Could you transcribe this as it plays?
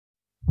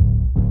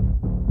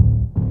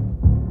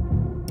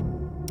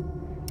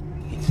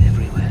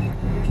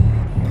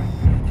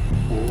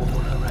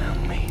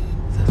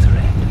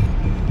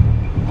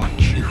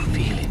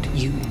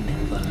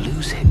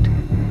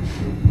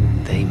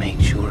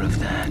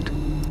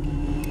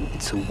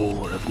It's a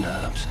war of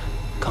nerves,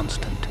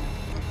 constant,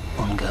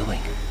 ongoing,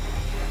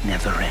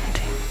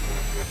 never-ending.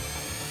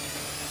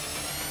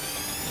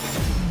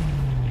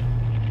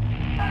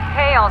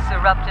 Chaos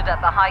erupted at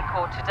the High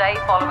Court today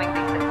following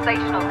the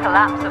sensational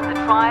collapse of the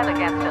trial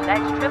against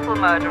alleged triple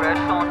murderer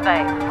Sean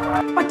Bay.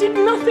 I did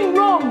nothing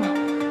wrong.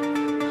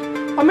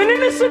 I'm an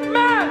innocent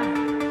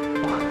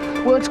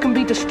man. Words can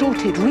be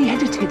distorted,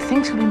 re-edited,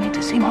 things can be made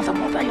to seem other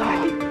than what they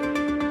are.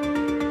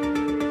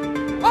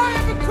 I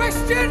have a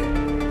question.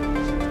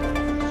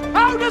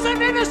 How does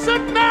an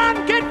innocent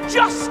man get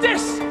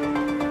justice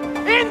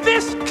in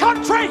this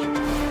country?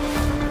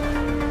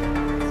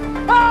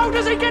 How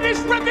does he get his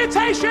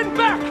reputation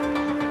back?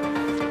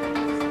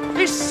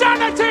 His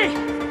sanity?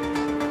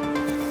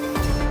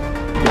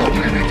 What are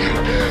you gonna do?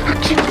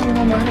 Accuse me of a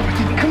murder I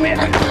didn't commit.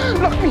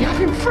 Lock me up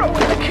and throw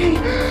away the key.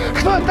 I've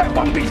heard that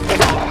one before.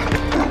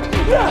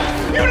 No,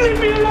 you leave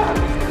me alone.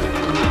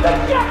 The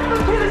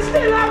Jackman kid is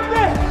still out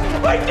there.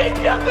 I did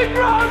nothing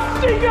wrong,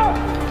 Stinger.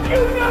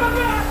 You know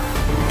that.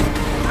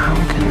 How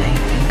can they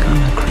think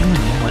I'm a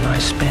criminal when I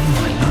spend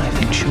my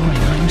life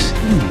ensuring I'm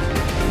seen?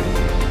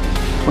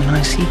 When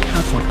I seek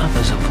out what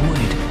others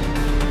avoid?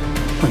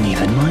 When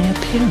even my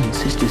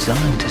appearance is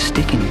designed to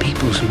stick in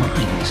people's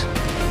minds?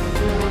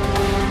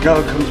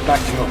 Girl comes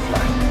back to your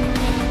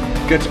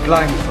flat, gets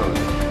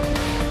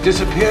blindfolded,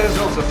 disappears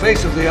off the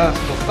face of the earth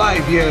for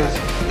 5 years,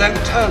 then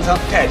turns up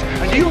dead,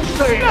 and you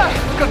say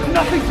it's got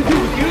nothing to do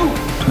with you?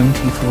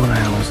 24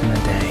 hours in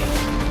a day,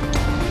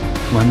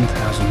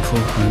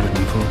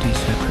 1,440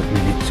 separate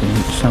minutes in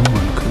which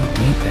someone could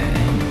meet their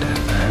end at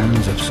the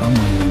hands of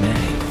someone who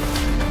may,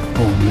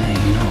 or may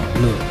not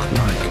look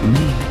like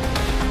me.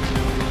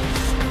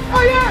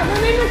 I am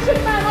an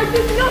innocent man. I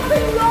did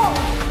nothing wrong.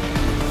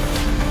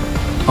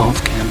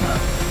 Off camera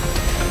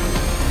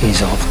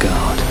is off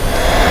guard.